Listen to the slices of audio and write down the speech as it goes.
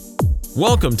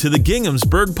Welcome to the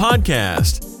Ginghamsburg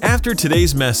Podcast. After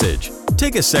today's message,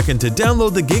 take a second to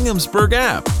download the Ginghamsburg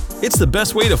app. It's the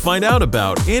best way to find out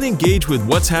about and engage with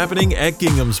what's happening at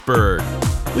Ginghamsburg.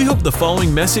 We hope the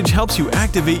following message helps you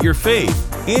activate your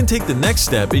faith and take the next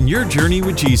step in your journey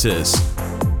with Jesus.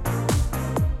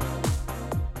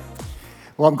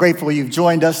 Well, I'm grateful you've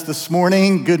joined us this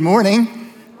morning. Good morning.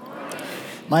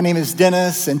 My name is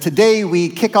Dennis, and today we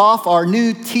kick off our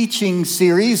new teaching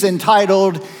series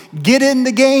entitled Get in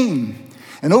the Game.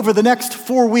 And over the next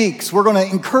 4 weeks, we're going to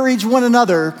encourage one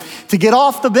another to get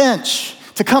off the bench,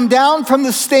 to come down from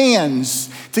the stands,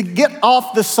 to get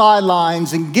off the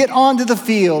sidelines and get onto the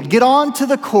field, get onto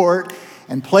the court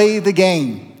and play the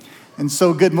game. And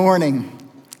so good morning.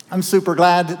 I'm super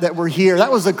glad that we're here.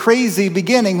 That was a crazy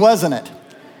beginning, wasn't it?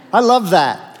 I love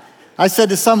that. I said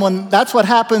to someone, that's what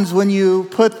happens when you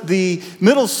put the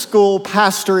middle school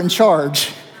pastor in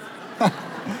charge.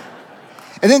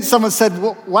 And then someone said,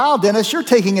 well, wow, Dennis, you're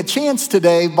taking a chance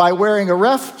today by wearing a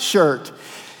ref shirt.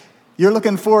 You're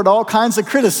looking forward to all kinds of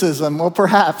criticism. Well,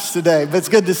 perhaps today, but it's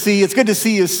good to see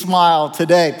you smile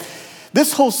today.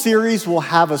 This whole series will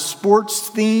have a sports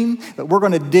theme, but we're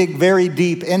going to dig very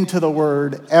deep into the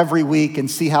Word every week and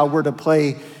see how we're to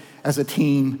play as a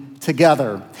team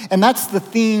together. And that's the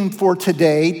theme for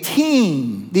today,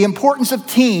 team. The importance of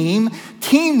team.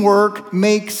 Teamwork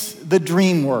makes the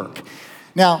dream work.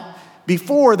 Now,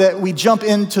 before that we jump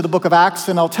into the book of Acts,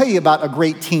 and I'll tell you about a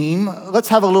great team, let's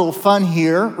have a little fun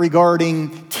here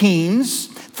regarding teams.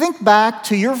 Think back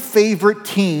to your favorite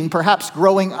team, perhaps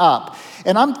growing up.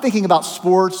 And I'm thinking about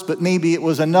sports, but maybe it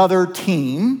was another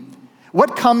team.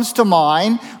 What comes to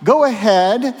mind? Go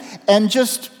ahead and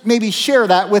just maybe share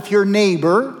that with your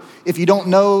neighbor. If you don't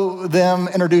know them,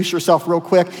 introduce yourself real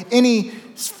quick. Any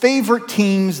favorite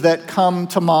teams that come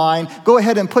to mind, go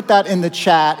ahead and put that in the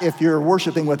chat if you're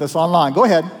worshiping with us online. Go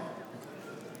ahead.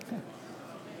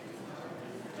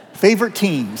 Favorite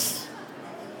teams.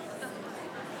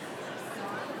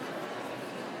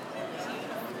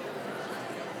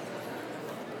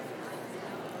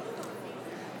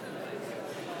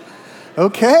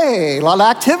 Okay, a lot of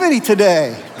activity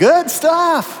today. Good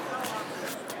stuff.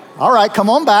 All right, come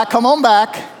on back.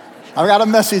 I've got a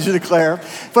message to declare.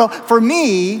 Well, for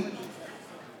me,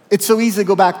 it's so easy to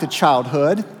go back to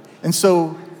childhood. And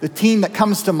so the team that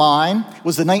comes to mind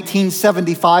was the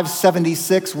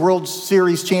 1975-76 World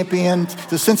Series champion,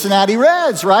 the Cincinnati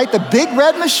Reds, right? The Big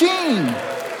Red Machine.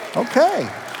 Okay.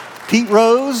 Pete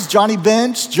Rose, Johnny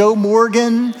Bench, Joe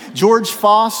Morgan, George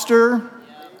Foster,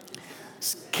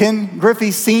 Ken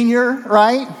Griffey Sr.,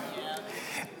 right?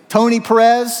 Tony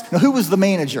Perez. Now, who was the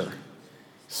manager?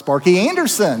 Sparky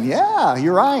Anderson. Yeah,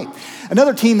 you're right.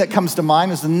 Another team that comes to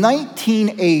mind is the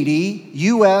 1980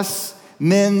 U.S.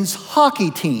 men's hockey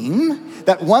team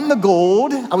that won the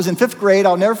gold. I was in 5th grade.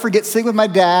 I'll never forget sitting with my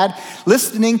dad,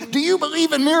 listening, do you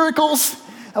believe in miracles?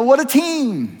 What a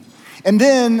team. And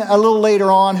then a little later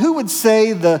on, who would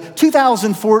say the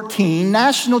 2014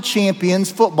 national champions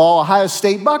football Ohio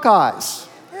State Buckeyes?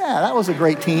 Yeah, that was a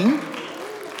great team.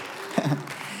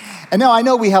 And now I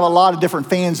know we have a lot of different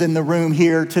fans in the room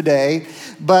here today,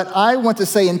 but I want to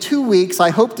say in 2 weeks,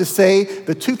 I hope to say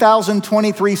the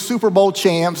 2023 Super Bowl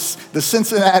champs, the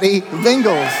Cincinnati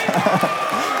Bengals.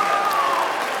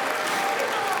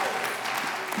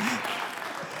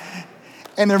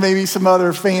 And there may be some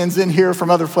other fans in here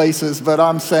from other places, but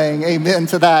I'm saying amen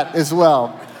to that as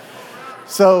well.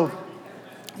 So,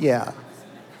 yeah.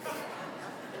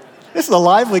 This is a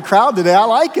lively crowd today. I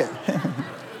like it.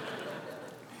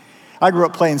 I grew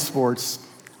up playing sports.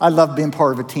 I loved being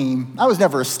part of a team. I was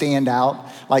never a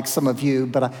standout like some of you,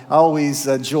 but I always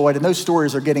enjoyed, and those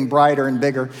stories are getting brighter and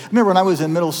bigger. I remember when I was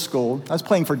in middle school, I was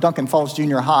playing for Duncan Falls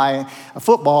Junior High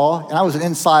football, and I was an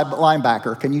inside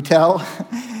linebacker. Can you tell?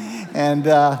 And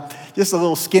just a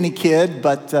little skinny kid,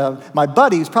 but my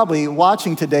buddy who's probably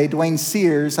watching today, Dwayne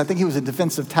Sears, I think he was a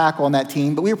defensive tackle on that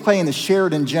team, but we were playing the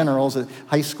Sheridan Generals at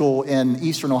high school in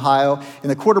eastern Ohio, and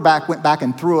the quarterback went back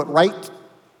and threw it right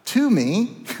to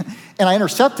me, and I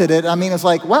intercepted it. I mean, it's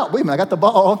like, wow, wait a minute, I got the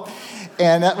ball.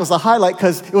 And that was a highlight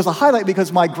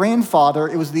because my grandfather,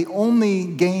 it was the only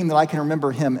game that I can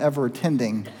remember him ever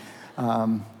attending,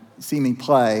 see me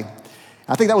play.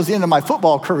 I think that was the end of my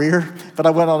football career, but I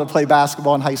went on to play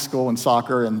basketball in high school and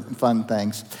soccer and fun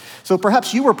things. So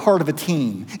perhaps you were part of a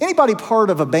team. Anybody part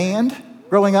of a band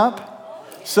growing up?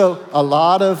 So a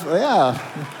lot of, yeah.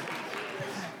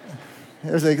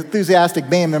 There's an enthusiastic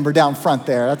band member down front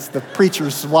there. That's the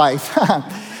preacher's wife.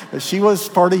 But she was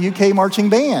part of UK marching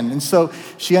band. And so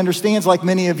she understands, like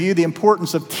many of you, the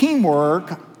importance of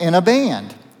teamwork in a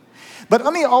band. But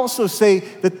let me also say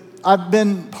that I've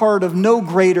been part of no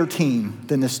greater team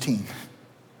than this team.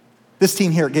 This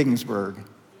team here at Giggensburg.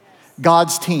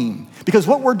 God's team. Because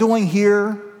what we're doing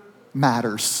here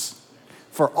matters.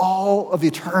 For all of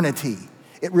eternity,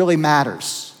 it really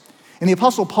matters. And the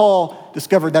Apostle Paul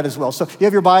discovered that as well. So if you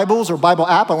have your Bibles or Bible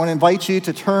app, I want to invite you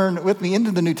to turn with me into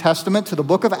the New Testament, to the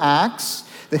book of Acts,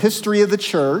 the history of the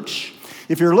church.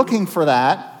 If you're looking for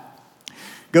that,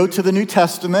 go to the New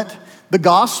Testament, the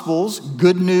Gospels,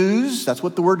 good news, that's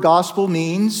what the word gospel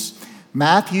means.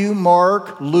 Matthew,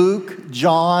 Mark, Luke,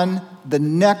 John. The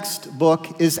next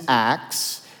book is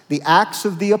Acts, the Acts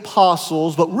of the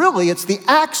Apostles, but really it's the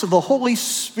Acts of the Holy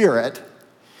Spirit.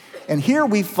 And here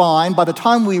we find, by the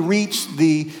time we reach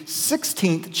the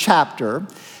 16th chapter,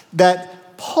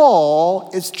 that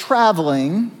Paul is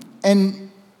traveling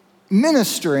and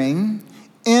ministering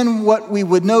in what we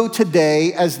would know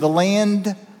today as the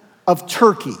land of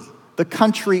Turkey, the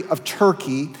country of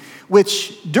Turkey,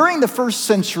 which during the first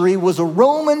century was a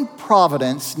Roman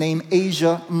province named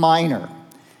Asia Minor.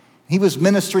 He was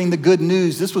ministering the good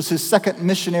news. This was his second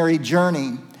missionary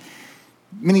journey.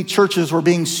 Many churches were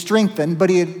being strengthened, but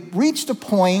he had reached a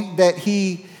point that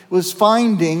he was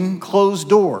finding closed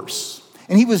doors.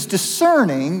 And he was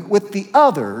discerning with the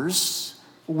others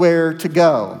where to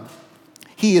go.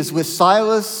 He is with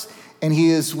Silas, and he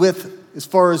is with, as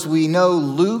far as we know,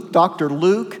 Luke, Dr.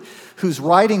 Luke, who's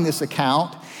writing this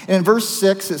account. And in verse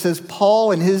 6, it says,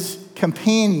 Paul and his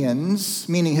companions,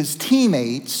 meaning his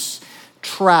teammates,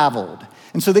 traveled.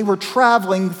 And so they were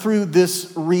traveling through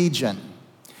this region.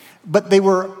 But they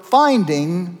were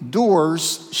finding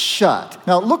doors shut.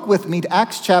 Now look with me to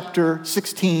Acts chapter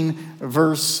 16,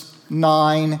 verse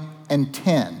 9 and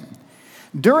 10.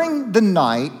 During the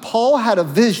night, Paul had a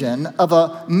vision of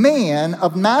a man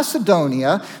of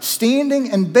Macedonia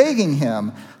standing and begging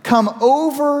him, "Come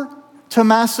over to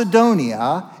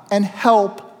Macedonia and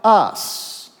help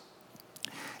us."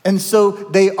 And so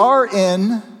they are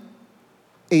in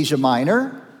Asia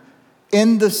Minor,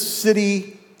 in the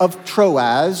city of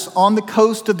Troas, on the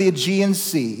coast of the Aegean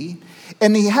Sea.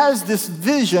 And he has this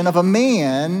vision of a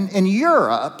man in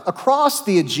Europe across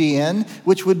the Aegean,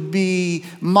 which would be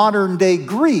modern day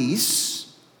Greece,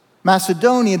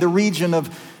 Macedonia, the region of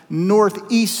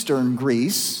northeastern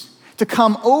Greece, to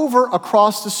come over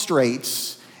across the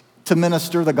straits to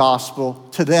minister the gospel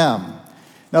to them.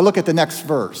 Now look at the next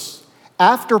verse.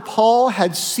 After Paul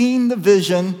had seen the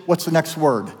vision, what's the next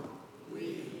word?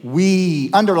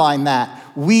 We. Underline that.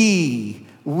 We.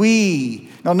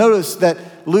 Now notice that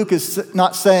Luke is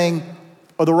not saying,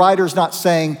 or the writer's not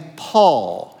saying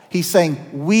Paul. He's saying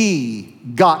we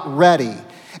got ready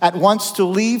at once to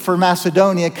leave for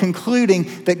Macedonia,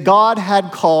 concluding that God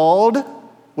had called,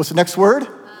 what's the next word?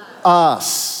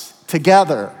 Us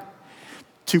together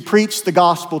to preach the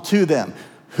gospel to them.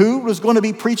 Who was going to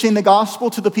be preaching the gospel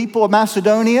to the people of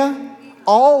Macedonia?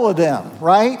 All of them,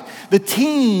 right? The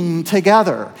team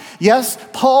together. Yes,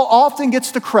 Paul often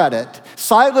gets the credit.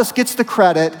 Silas gets the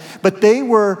credit, but they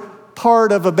were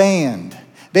part of a band.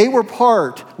 They were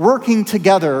working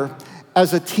together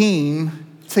as a team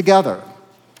together.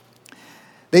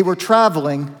 They were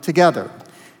traveling together.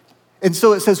 And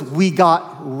so it says, we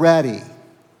got ready.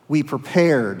 We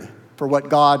prepared for what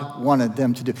God wanted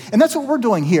them to do. And that's what we're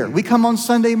doing here. We come on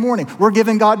Sunday morning. We're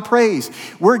giving God praise.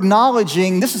 We're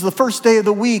acknowledging this is the first day of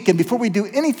the week. And before we do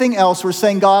anything else, we're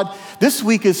saying, God, this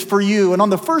week is for you. And on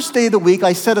the first day of the week,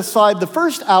 I set aside the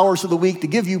first hours of the week to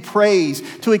give you praise,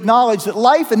 to acknowledge that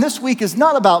life in this week is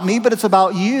not about me, but it's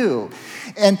about you.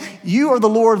 And you are the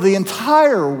Lord of the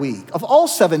entire week, of all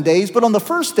 7 days. But on the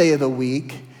first day of the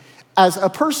week, as a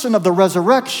person of the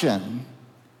resurrection,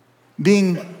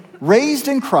 being raised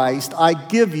in Christ, I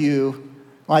give you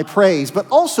my praise. But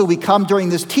also we come during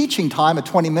this teaching time of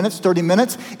 20 minutes, 30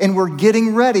 minutes, and we're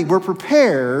getting ready. We're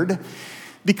prepared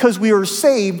because we are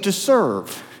saved to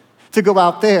serve, to go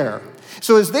out there.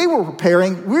 So as they were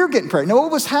preparing, we're getting prepared. Now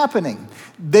what was happening?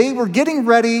 They were getting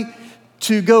ready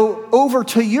to go over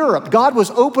to Europe. God was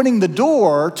opening the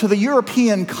door to the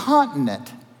European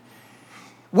continent.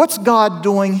 What's God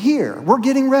doing here? We're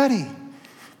getting ready.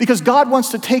 Because God wants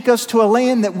to take us to a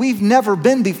land that we've never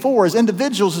been before, as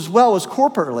individuals as well as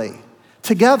corporately,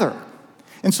 together.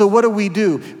 And so what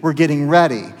do? We're getting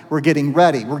ready. We're getting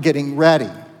ready. We're getting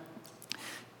ready.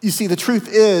 You see, the truth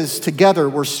is, together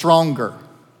we're stronger.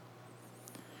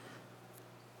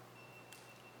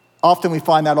 Often we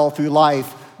find that all through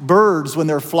life. Birds, when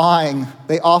they're flying,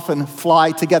 they often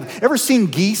fly together. Ever seen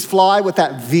geese fly with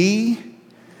that V?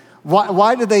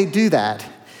 Why do they do that?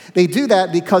 They do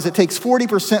that because it takes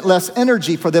 40% less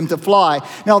energy for them to fly.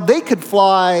 Now, they could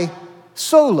fly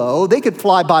solo. They could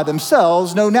fly by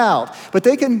themselves, no doubt. But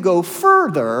they can go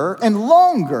further and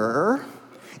longer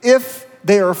if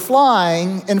they are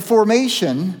flying in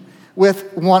formation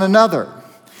with one another.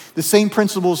 The same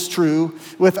principle is true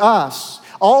with us.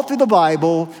 All through the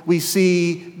Bible, we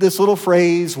see this little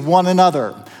phrase, one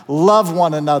another. Love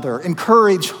one another.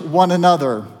 Encourage one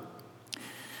another.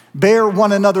 Bear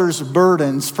one another's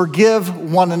burdens. Forgive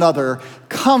one another.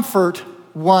 Comfort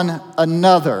one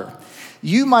another.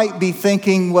 You might be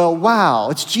thinking, well, wow,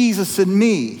 it's Jesus and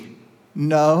me.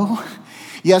 No.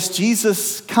 Yes,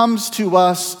 Jesus comes to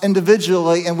us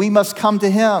individually, and we must come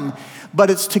to him. But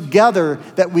it's together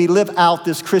that we live out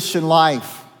this Christian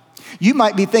life. You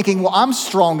might be thinking, well, I'm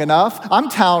strong enough, I'm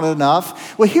talented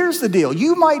enough. Well, here's the deal.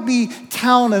 You might be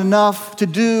talented enough to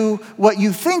do what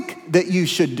you think that you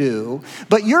should do,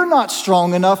 but you're not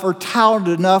strong enough or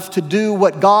talented enough to do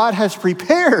what God has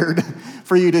prepared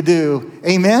for you to do.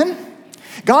 Amen?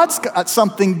 God's got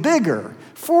something bigger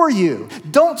for you.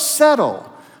 Don't settle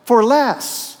for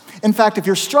less. In fact, if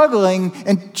you're struggling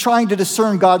and trying to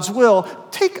discern God's will,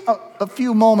 take a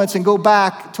few moments and go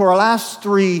back to our last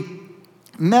 3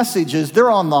 messages. They're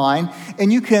online,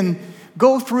 and you can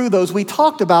go through those. We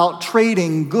talked about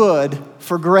trading good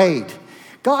for great.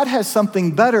 God has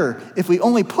something better if we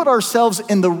only put ourselves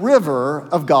in the river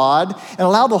of God and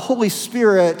allow the Holy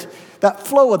Spirit, that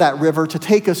flow of that river, to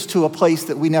take us to a place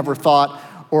that we never thought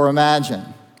or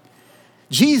imagined.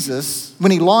 Jesus,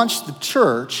 when he launched the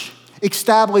church,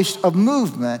 established a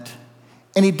movement,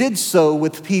 and he did so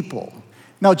with people.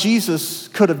 Now, Jesus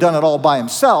could have done it all by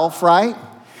himself, right?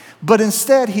 But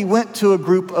instead, he went to a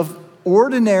group of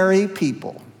ordinary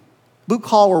people,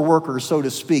 blue-collar workers, so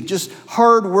to speak, just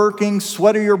hard-working,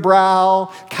 sweat of your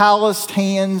brow, calloused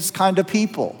hands kind of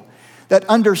people that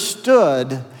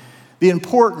understood the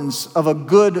importance of a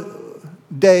good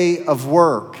day of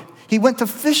work. He went to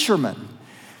fishermen,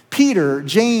 Peter,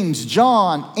 James,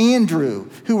 John, Andrew,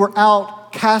 who were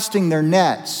out casting their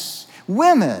nets,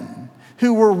 women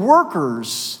who were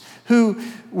workers, who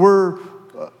were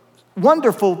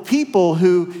wonderful people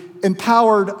who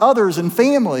empowered others and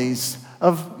families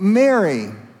of Mary,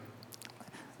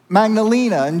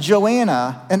 Magdalena, and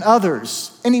Joanna, and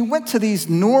others. And he went to these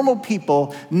normal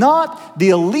people, not the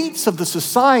elites of the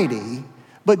society,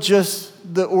 but just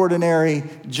the ordinary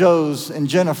Joes and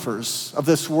Jennifers of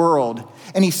this world.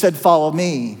 And he said, follow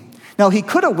me. Now, he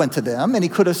could have went to them and he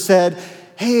could have said,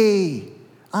 hey,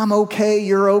 I'm okay,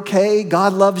 you're okay,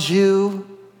 God loves you.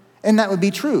 And that would be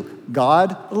true.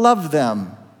 God loved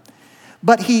them.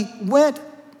 But he went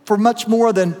for much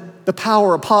more than the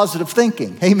power of positive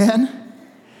thinking. Amen?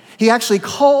 He actually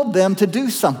called them to do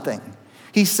something.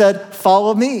 He said,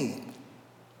 follow me.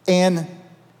 And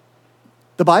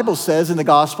the Bible says in the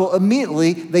gospel,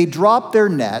 immediately they dropped their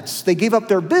nets, they gave up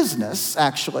their business,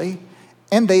 actually,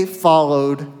 and they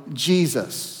followed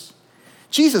Jesus.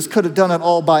 Jesus could have done it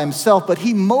all by himself, but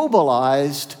he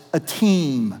mobilized a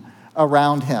team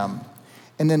around him.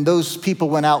 And then those people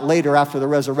went out later after the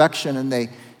resurrection and they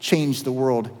changed the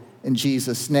world in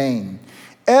Jesus' name.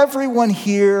 Everyone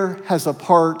here has a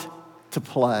part to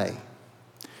play.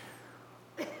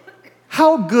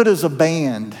 How good is a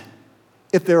band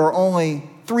if there are only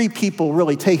 3 people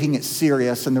really taking it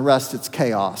serious and the rest it's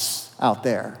chaos out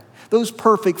there? Those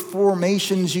perfect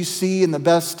formations you see in the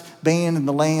best band in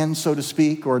the land, so to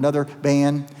speak, or another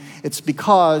band, it's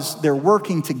because they're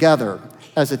working together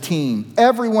as a team.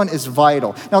 Everyone is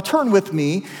vital. Now turn with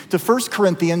me to 1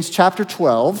 Corinthians chapter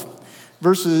 12,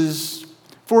 verses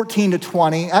 14 to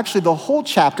 20. Actually, the whole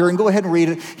chapter, and go ahead and read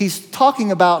it. He's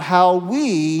talking about how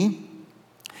we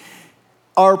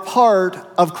are part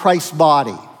of Christ's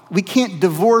body. We can't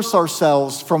divorce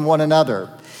ourselves from one another.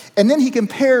 And then he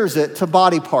compares it to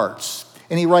body parts.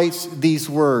 And he writes these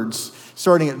words,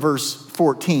 starting at verse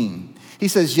 14. He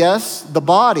says, yes, the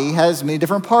body has many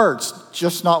different parts,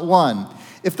 just not one.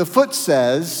 If the foot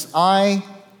says, I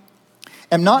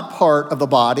am not part of the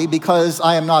body because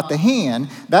I am not the hand,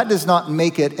 that does not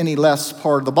make it any less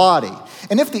part of the body.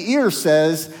 And if the ear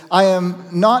says, I am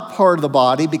not part of the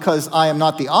body because I am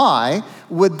not the eye,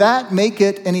 would that make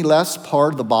it any less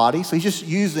part of the body? So he's just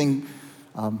using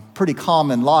pretty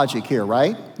common logic here,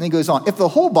 right? And he goes on, if the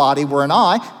whole body were an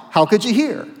eye, how could you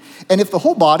hear? And if the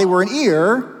whole body were an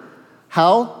ear,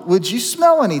 how would you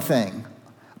smell anything?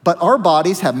 But our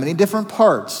bodies have many different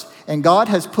parts, and God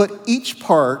has put each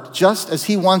part just as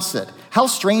he wants it. How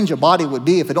strange a body would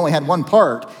be if it only had one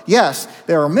part. Yes,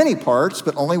 there are many parts,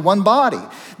 but only one body.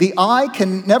 The eye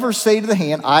can never say to the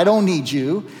hand, I don't need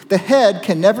you. The head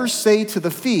can never say to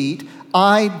the feet,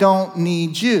 I don't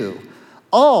need you.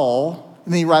 All,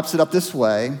 and then he wraps it up this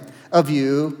way, of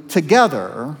you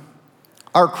together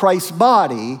are Christ's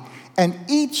body, and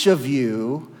each of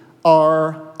you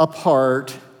are a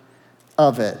part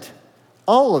of it.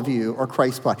 All of you are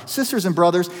Christ's body. Sisters and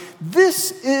brothers,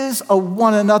 this is a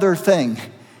one another thing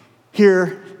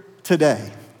here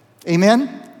today.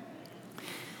 Amen?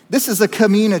 This is a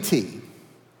community.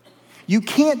 You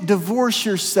can't divorce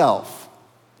yourself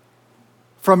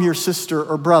from your sister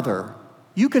or brother.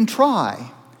 You can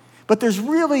try, but there's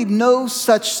really no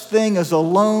such thing as a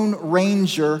Lone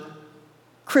Ranger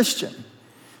Christian.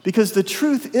 Because the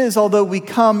truth is, although we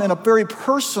come in a very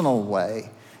personal way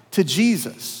to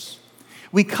Jesus,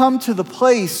 we come to the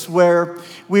place where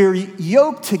we're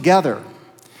yoked together.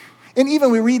 And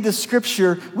even we read the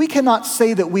scripture, we cannot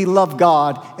say that we love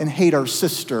God and hate our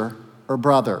sister or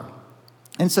brother.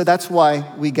 And so that's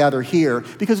why we gather here,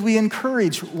 because we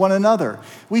encourage one another.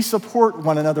 We support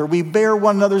one another. We bear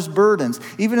one another's burdens.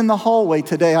 Even in the hallway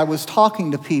today, I was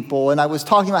talking to people, and I was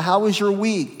talking about how was your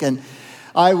week? And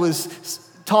I was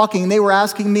talking, they were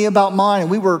asking me about mine, and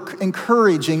we were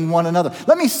encouraging one another.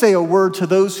 Let me say a word to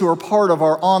those who are part of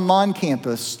our online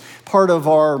campus, part of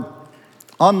our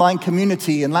online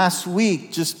community. And last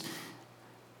week, just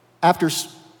after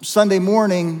Sunday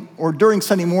morning, or during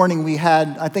Sunday morning, we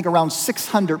had, I think, around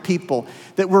 600 people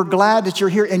that we're glad that you're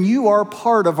here, and you are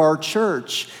part of our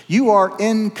church. You are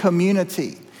in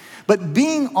community. But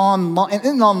being online, and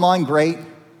isn't online great?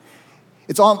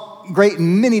 It's great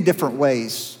in many different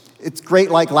ways. It's great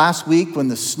like last week when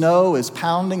the snow is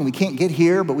pounding. We can't get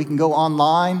here, but we can go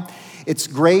online. It's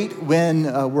great when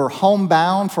we're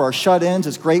homebound for our shut-ins.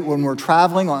 It's great when we're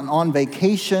traveling on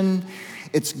vacation.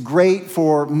 It's great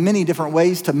for many different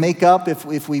ways to make up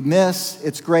if we miss.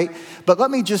 It's great. But let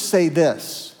me just say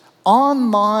this.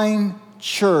 Online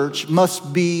church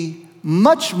must be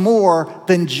much more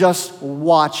than just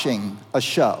watching a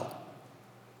show.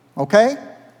 Okay?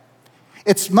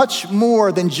 It's much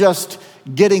more than just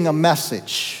getting a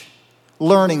message,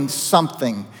 learning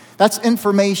something. That's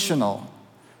informational.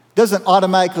 Doesn't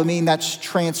automatically mean that's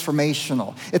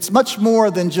transformational. It's much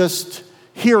more than just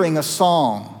hearing a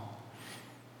song.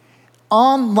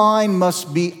 Online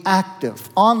must be active.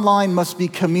 Online must be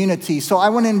community. So I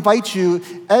want to invite you,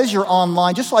 as you're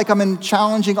online, just like I'm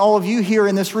challenging all of you here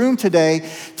in this room today,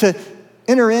 to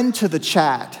enter into the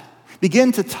chat.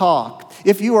 Begin to talk.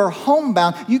 If you are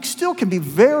homebound, you still can be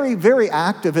very, very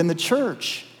active in the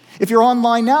church. If you're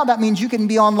online now, that means you can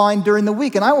be online during the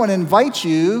week. And I want to invite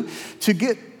you to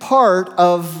get part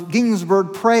of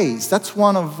Ginsburg Praise. That's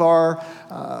one of our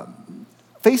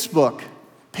Facebook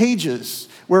pages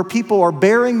where people are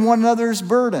bearing one another's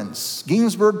burdens.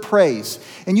 Ginsburg Praise.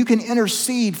 And you can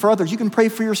intercede for others. You can pray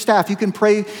for your staff. You can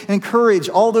pray and encourage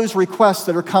all those requests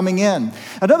that are coming in.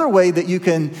 Another way that you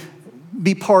can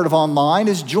be part of online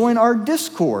is join our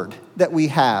Discord that we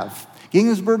have.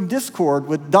 Ginsburg Discord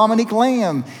with Dominique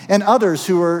Lamb and others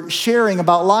who are sharing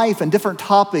about life and different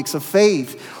topics of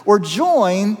faith. Or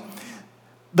join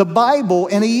the Bible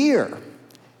in a year.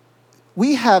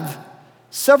 We have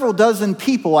several dozen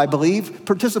people, I believe,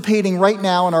 participating right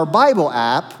now in our Bible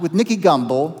app with Nikki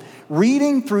Gumbel,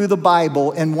 reading through the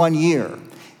Bible in 1 year.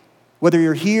 Whether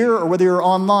you're here or whether you're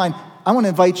online, I want to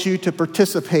invite you to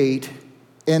participate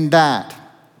in that.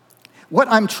 What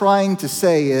I'm trying to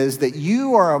say is that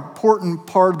you are an important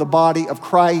part of the body of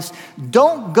Christ.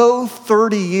 Don't go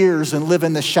 30 years and live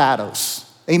in the shadows.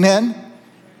 Amen?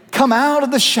 Come out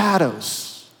of the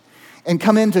shadows and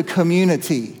come into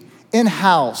community,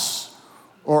 in-house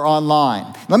or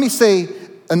online. Let me say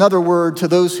another word to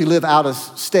those who live out of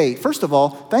state. First of all,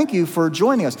 thank you for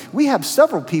joining us. We have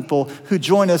several people who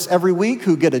join us every week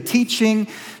who get a teaching,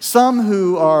 some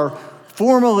who are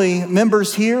formerly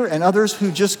members here and others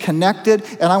who just connected,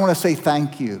 and I want to say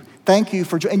thank you. Thank you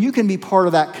for joining, and you can be part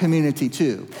of that community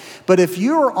too. But if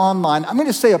you're online, I'm going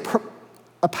to say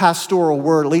a pastoral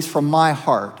word, at least from my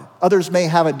heart. Others may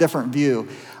have a different view.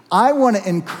 I want to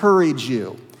encourage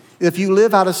you, if you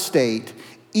live out of state,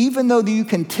 even though you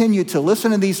continue to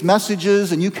listen to these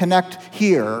messages and you connect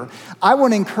here, I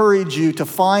want to encourage you to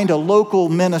find a local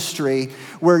ministry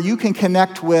where you can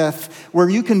connect with, where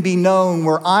you can be known,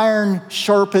 where iron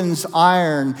sharpens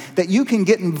iron, that you can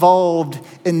get involved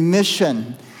in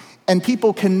mission, and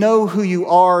people can know who you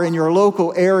are in your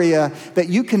local area, that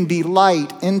you can be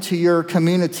light into your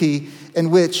community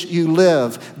in which you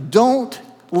live. Don't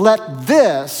let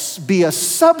this be a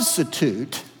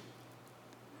substitute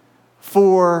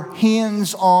for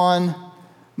hands-on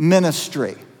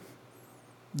ministry.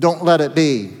 Don't let it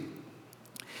be.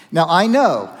 Now, I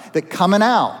know that coming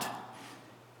out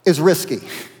is risky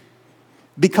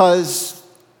because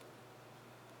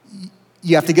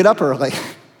you have to get up early.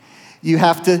 You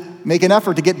have to make an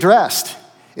effort to get dressed.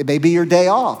 It may be your day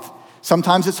off.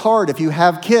 Sometimes it's hard if you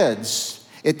have kids.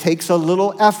 It takes a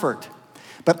little effort.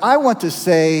 But I want to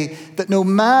say that no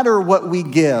matter what we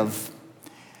give,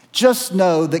 just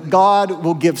know that God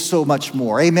will give so much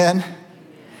more. Amen?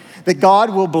 That God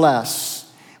will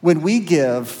bless. When we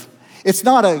give, it's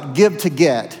not a give to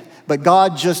get, but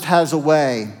God just has a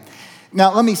way.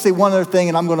 Now, let me say one other thing,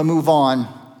 and I'm going to move on.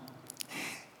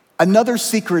 Another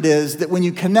secret is that when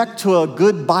you connect to a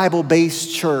good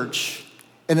Bible-based church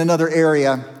in another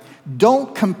area,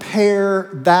 don't compare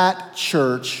that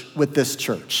church with this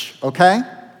church, okay?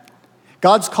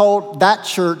 God's called that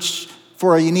church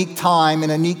for a unique time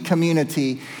and a unique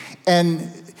community.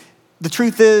 And the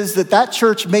truth is that that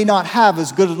church may not have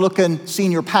as good a looking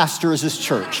senior pastor as this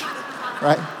church,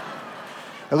 right?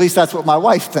 At least that's what my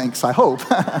wife thinks, I hope.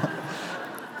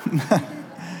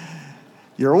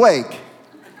 You're awake.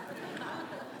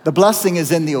 The blessing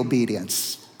is in the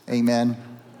obedience. Amen.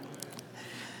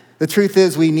 The truth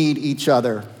is we need each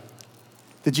other.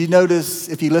 Did you notice,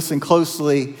 if you listen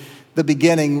closely, the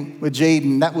beginning with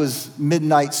Jaden, that was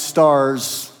Midnight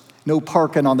Stars, No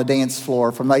Parking on the Dance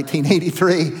Floor from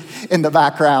 1983 in the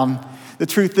background. The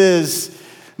truth is,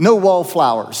 no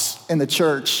wallflowers in the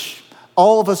church.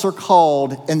 All of us are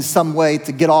called in some way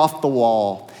to get off the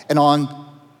wall and on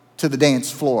to the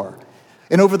dance floor.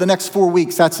 And over the next 4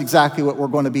 weeks, that's exactly what we're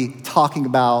going to be talking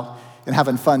about and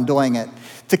having fun doing it.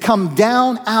 To come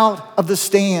down out of the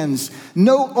stands,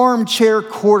 no armchair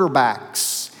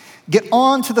quarterbacks. Get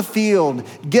onto the field,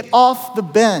 get off the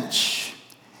bench,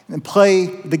 and play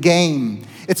the game.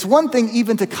 It's one thing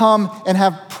even to come and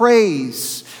have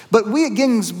praise, but we at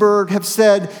Gingsburg have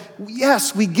said,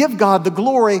 yes, we give God the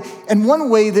glory, and one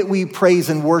way that we praise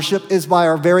and worship is by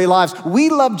our very lives. We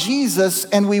love Jesus,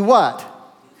 and we what?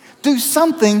 Do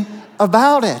something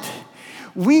about it.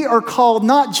 We are called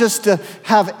not just to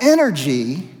have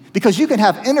energy, because you can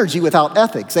have energy without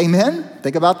ethics. Amen?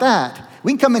 Think about that.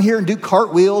 We can come in here and do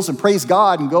cartwheels and praise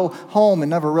God and go home and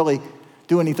never really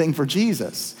do anything for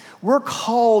Jesus. We're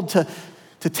called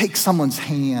to take someone's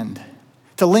hand,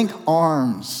 to link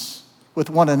arms with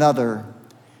one another,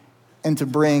 and to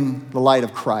bring the light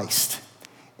of Christ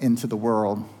into the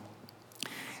world.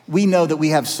 We know that we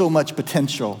have so much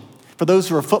potential. For those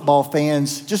who are football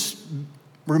fans, just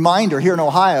reminder, here in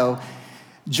Ohio,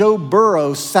 Joe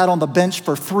Burrow sat on the bench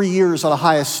for 3 years at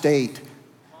Ohio State.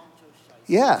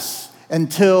 Yes,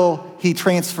 until he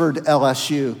transferred to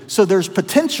LSU. So there's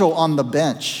potential on the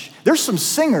bench. There's some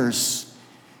singers,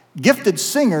 gifted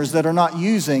singers that are not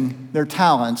using their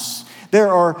talents. There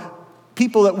are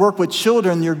people that work with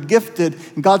children, you're gifted,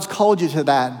 and God's called you to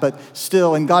that, but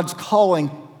still, and God's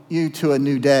calling you to a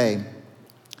new day.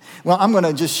 Well, I'm going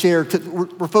to just share,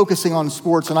 we're focusing on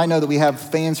sports, and I know that we have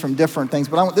fans from different things,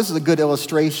 but this is a good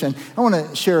illustration. I want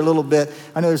to share a little bit.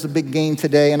 I know there's a big game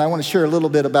today, and I want to share a little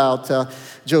bit about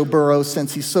Joe Burrow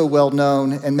since he's so well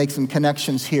known and make some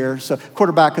connections here. So,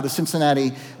 quarterback of the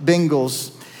Cincinnati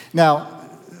Bengals. Now,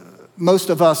 most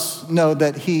of us know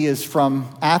that he is from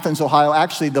Athens, Ohio,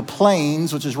 actually the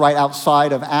Plains, which is right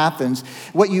outside of Athens.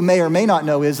 What you may or may not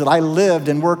know is that I lived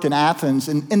and worked in Athens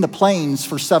in the Plains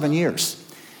for 7 years.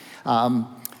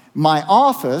 My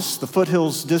office, the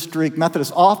Foothills District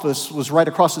Methodist office, was right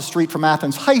across the street from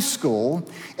Athens High School,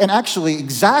 and actually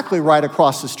exactly right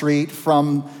across the street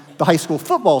from the high school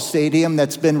football stadium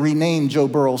that's been renamed Joe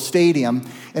Burrow Stadium,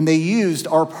 and they used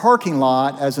our parking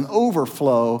lot as an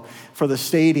overflow for the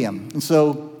stadium. And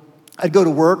so I'd go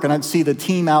to work and I'd see the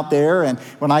team out there, and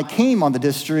when I came on the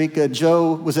district,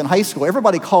 Joe was in high school.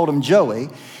 Everybody called him Joey,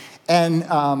 and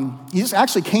he just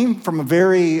actually came from a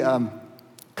very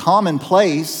common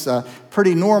place,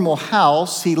 pretty normal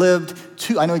house. He lived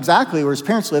I know exactly where his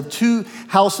parents lived, 2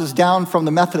 houses down from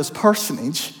the Methodist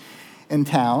parsonage in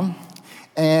town.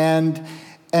 And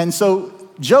so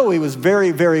Joey was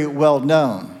very, very well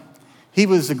known. He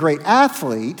was a great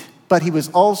athlete, but he was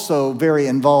also very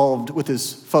involved with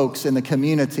his folks in the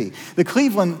community. The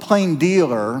Cleveland Plain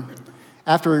Dealer,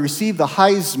 after he received the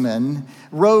Heisman,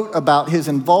 wrote about his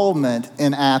involvement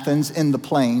in Athens in the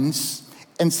Plains,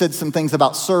 and said some things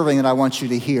about serving that I want you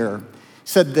to hear. He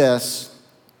said this: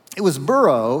 it was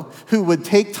Burrow who would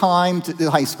take time to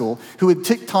high school, who would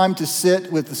take time to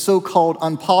sit with the so-called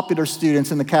unpopular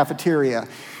students in the cafeteria.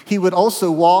 He would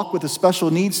also walk with the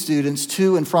special needs students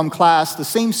to and from class, the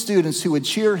same students who would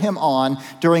cheer him on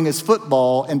during his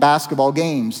football and basketball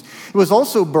games. It was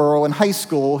also Burrow in high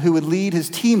school who would lead his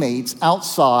teammates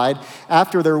outside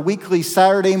after their weekly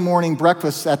Saturday morning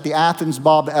breakfast at the Athens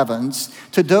Bob Evans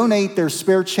to donate their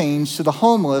spare change to the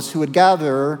homeless who would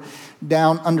gather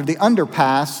down under the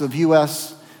underpass of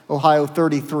US Ohio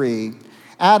 33.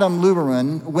 Adam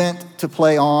Luberman went to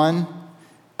play on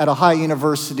at Ohio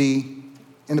University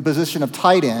in the position of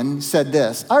tight end, said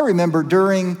this: I remember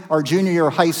during our junior year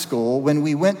of high school when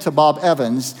we went to Bob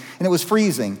Evans and it was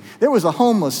freezing. There was a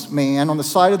homeless man on the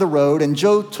side of the road, and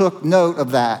Joe took note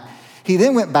of that. He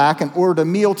then went back and ordered a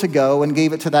meal to go and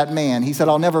gave it to that man. He said,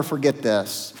 I'll never forget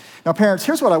this. Now, parents,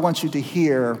 here's what I want you to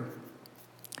hear.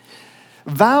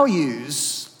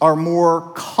 Values are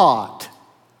more caught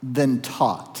than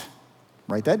taught.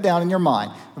 Write that down in your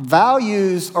mind.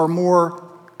 Values are more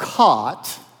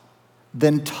caught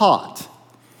than taught.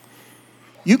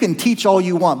 You can teach all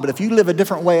you want, but if you live a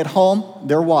different way at home,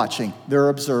 they're watching, they're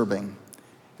observing.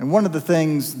 And one of the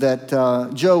things that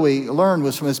Joey learned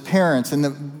was from his parents,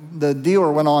 and the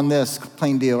dealer went on this,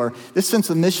 plain dealer. This sense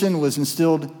of mission was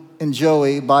instilled in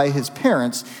Joey by his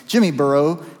parents. Jimmy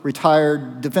Burrow,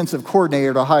 retired defensive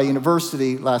coordinator at Ohio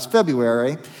University last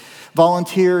February,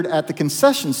 volunteered at the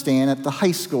concession stand at the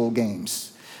high school games.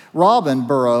 Robin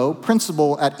Burrow,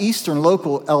 principal at Eastern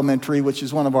Local Elementary, which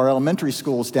is one of our elementary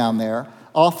schools down there,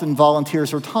 often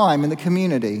volunteers her time in the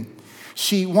community.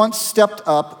 She once stepped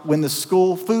up when the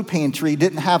school food pantry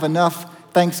didn't have enough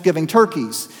Thanksgiving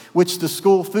turkeys, which the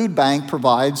school food bank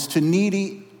provides to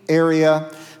needy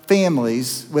area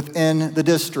families within the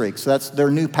district. So that's their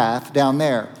new path down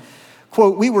there.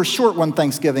 Quote, we were short one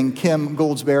Thanksgiving, Kim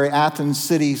Goldsberry, Athens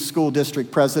City School District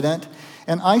President,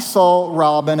 and I saw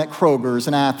Robin at Kroger's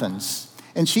in Athens.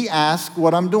 And she asked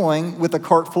what I'm doing with a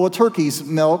cart full of turkeys,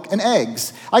 milk, and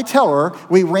eggs. I tell her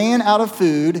we ran out of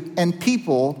food and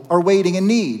people are waiting in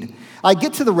need. I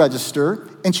get to the register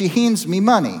and she hands me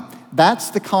money.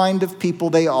 That's the kind of people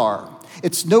they are.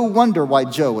 It's no wonder why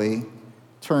Joey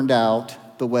turned out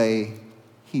the way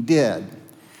he did.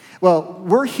 Well,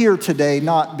 we're here today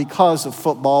not because of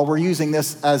football. We're using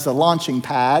this as a launching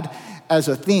pad, as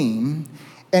a theme.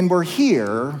 And we're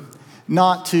here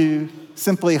not to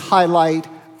simply highlight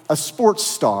a sports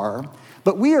star,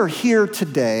 but we are here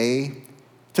today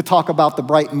to talk about the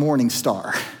bright morning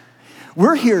star.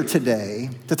 We're here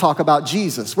today to talk about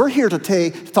Jesus. We're here to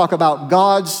talk about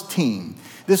God's team,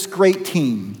 this great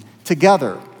team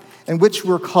together, in which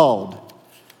we're called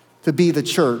to be the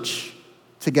church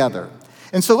together.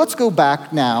 And so let's go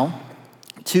back now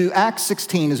to Acts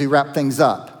 16 as we wrap things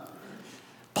up.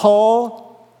 Paul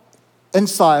and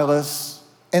Silas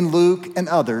and Luke and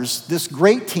others, this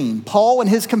great team, Paul and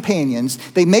his companions,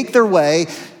 they make their way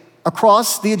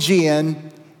across the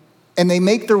Aegean and they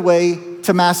make their way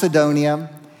to Macedonia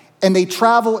and they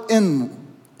travel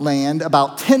inland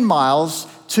about 10 miles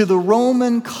to the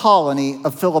Roman colony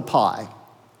of Philippi.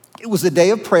 It was a day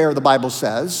of prayer, the Bible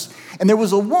says, and there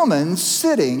was a woman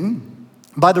sitting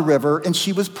by the river and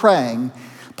she was praying.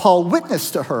 Paul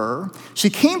witnessed to her. She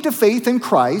came to faith in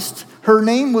Christ. Her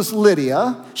name was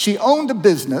Lydia. She owned a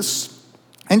business,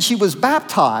 and she was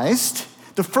baptized,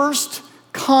 the first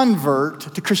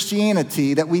convert to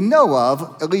Christianity that we know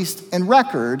of, at least in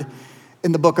record,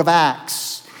 in the book of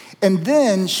Acts. And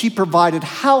then she provided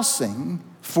housing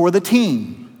for the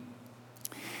team.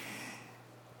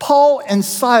 Paul and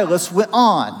Silas went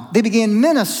on. They began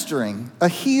ministering a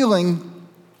healing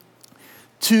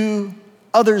to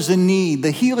others in need,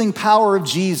 the healing power of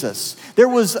Jesus. There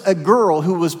was a girl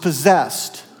who was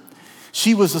possessed.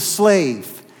 She was a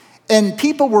slave, and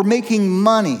people were making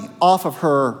money off of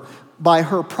her by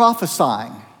her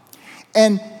prophesying.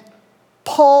 And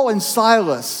Paul and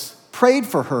Silas prayed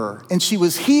for her, and she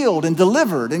was healed and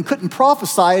delivered and couldn't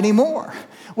prophesy anymore.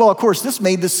 Well, of course, this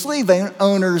made the slave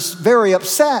owners very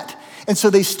upset, and so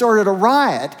they started a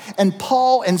riot, and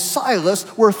Paul and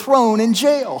Silas were thrown in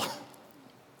jail.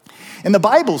 And the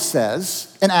Bible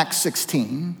says in Acts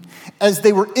 16, as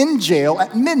they were in jail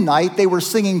at midnight, they were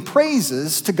singing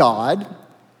praises to God.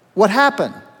 What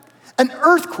happened? An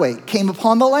earthquake came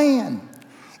upon the land,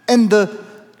 and the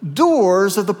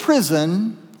doors of the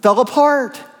prison fell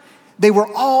apart. They were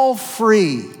all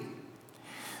free.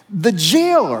 The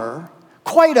jailer,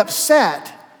 quite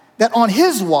upset that on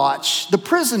his watch, the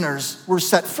prisoners were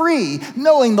set free,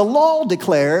 knowing the law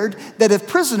declared that if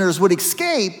prisoners would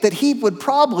escape, that he would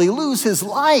probably lose his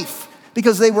life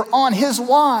because they were on his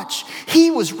watch.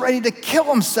 He was ready to kill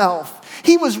himself.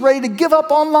 He was ready to give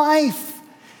up on life.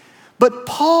 But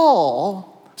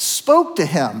Paul spoke to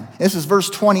him. This is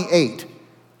verse 28.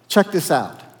 Check this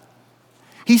out.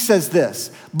 He says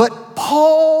this, but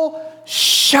Paul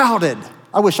shouted.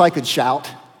 I wish I could shout.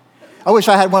 I wish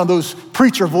I had one of those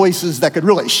preacher voices that could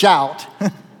really shout.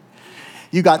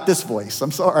 You got this voice,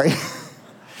 I'm sorry.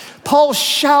 Paul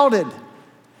shouted,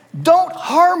 don't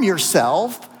harm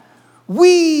yourself.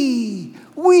 We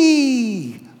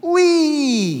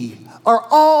are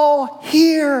all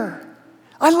here.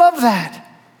 I love that.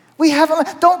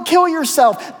 Don't kill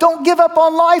yourself. Don't give up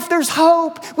on life. There's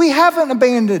hope. We haven't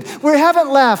abandoned. We haven't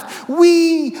left.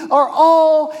 We are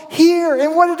all here.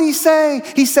 And what did he say?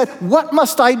 He said, what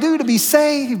must I do to be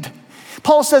saved?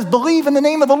 Paul says, believe in the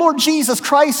name of the Lord Jesus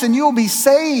Christ and you will be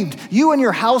saved, you and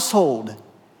your household.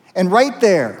 And right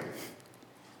there,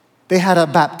 they had a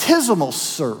baptismal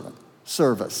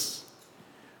service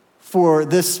for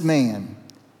this man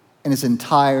and his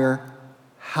entire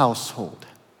household.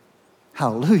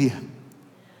 Hallelujah.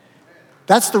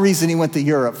 That's the reason he went to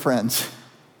Europe, friends.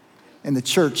 And the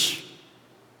church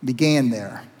began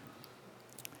there.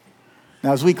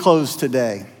 Now, as we close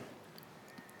today,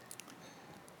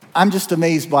 I'm just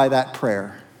amazed by that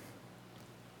prayer.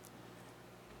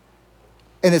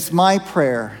 And it's my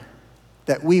prayer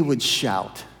that we would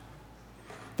shout,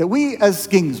 that we as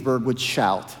Gingsburg would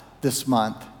shout this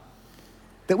month,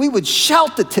 that we would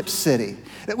shout to Tip City,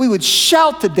 that we would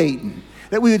shout to Dayton,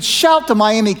 that we would shout to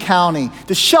Miami County,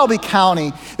 to Shelby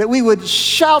County, that we would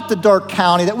shout to Darke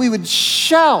County, that we would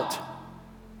shout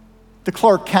to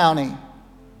Clark County.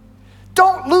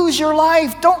 Don't lose your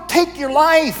life. Don't take your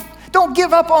life. Don't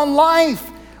give up on life.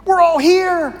 We're all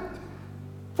here.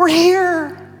 We're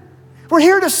here. We're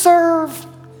here to serve.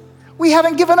 We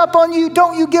haven't given up on you.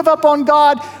 Don't you give up on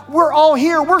God. We're all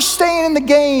here. We're staying in the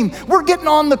game. We're getting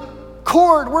on the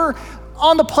court. We're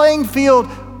on the playing field.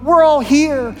 We're all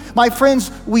here. My friends,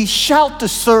 we shout to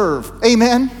serve.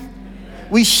 Amen?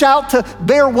 We shout to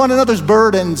bear one another's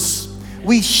burdens.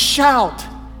 We shout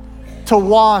to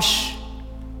wash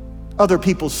other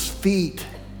people's feet.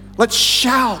 Let's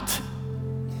shout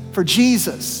for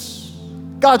Jesus.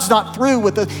 God's not through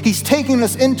with us. He's taking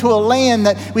us into a land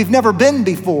that we've never been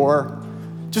before.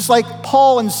 Just like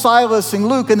Paul and Silas and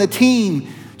Luke and the team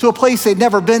to a place they'd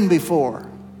never been before.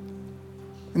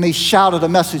 And they shouted a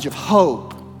message of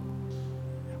hope.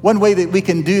 One way that we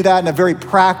can do that in a very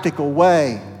practical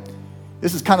way,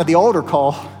 this is kind of the altar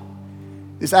call,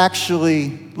 is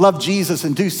actually love Jesus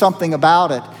and do something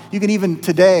about it. You can even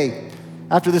today,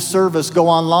 after this service, go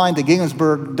online to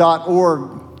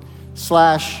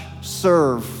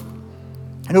ginghamsburg.org/serve.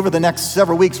 And over the next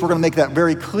several weeks, we're going to make that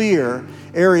very clear,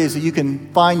 areas that you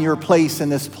can find your place in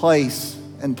this place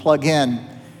and plug in.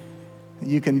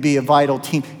 You can be a vital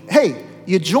team. Hey,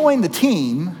 you join the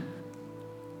team,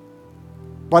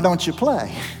 why don't you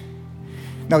play?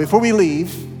 Now, before we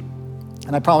leave,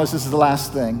 and I promise this is the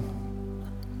last thing,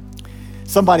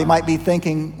 somebody might be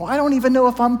thinking, well, I don't even know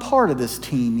if I'm part of this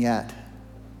team yet.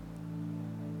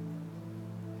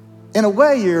 In a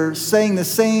way, you're saying the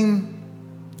same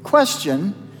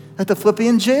question that the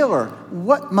Philippian jailer.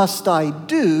 What must I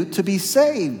do to be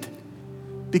saved?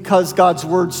 Because God's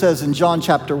word says in John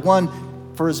chapter 1,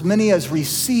 for as many as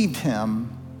received him,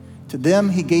 to them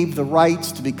he gave the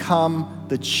rights to become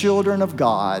the children of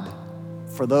God,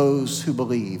 for those who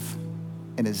believe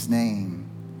in his name.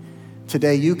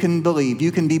 Today you can believe,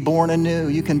 you can be born anew,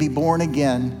 you can be born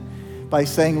again by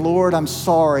saying, Lord, I'm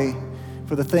sorry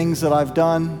for the things that I've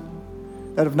done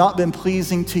that have not been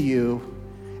pleasing to you,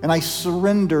 and I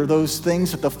surrender those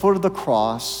things at the foot of the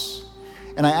cross,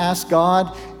 and I ask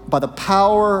God, by the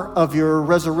power of your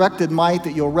resurrected might,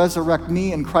 that you'll resurrect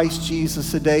me in Christ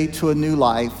Jesus today to a new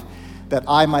life, that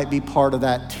I might be part of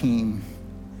that team.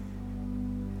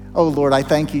 Oh Lord, I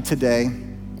thank you today.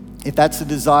 If that's the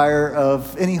desire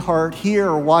of any heart here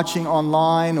or watching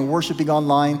online or worshiping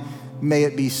online, may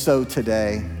it be so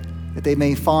today, that they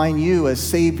may find you as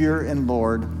Savior and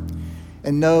Lord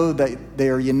and know that they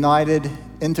are united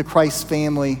into Christ's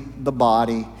family, the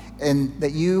body, and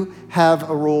that you have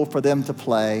a role for them to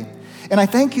play. And I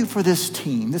thank you for this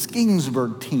team, this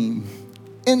Gingsburg team,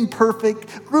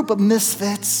 imperfect group of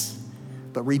misfits,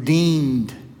 but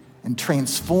redeemed and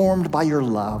transformed by your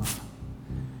love.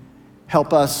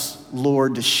 Help us,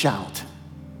 Lord, to shout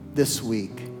this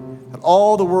week that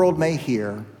all the world may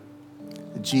hear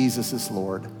that Jesus is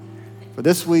Lord. For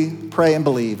this we pray and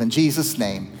believe in Jesus'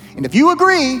 name. And if you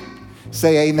agree,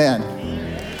 say amen.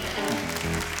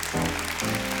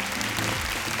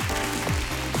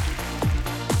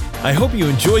 I hope you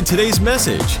enjoyed today's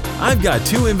message. I've got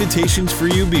 2 invitations for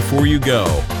you before you go.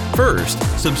 First,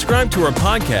 subscribe to our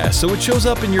podcast so it shows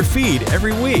up in your feed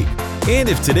every week. And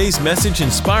if today's message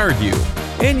inspired you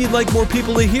and you'd like more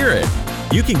people to hear it,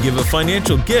 you can give a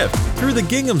financial gift through the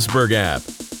Ginghamsburg app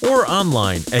or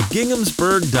online at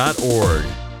ginghamsburg.org.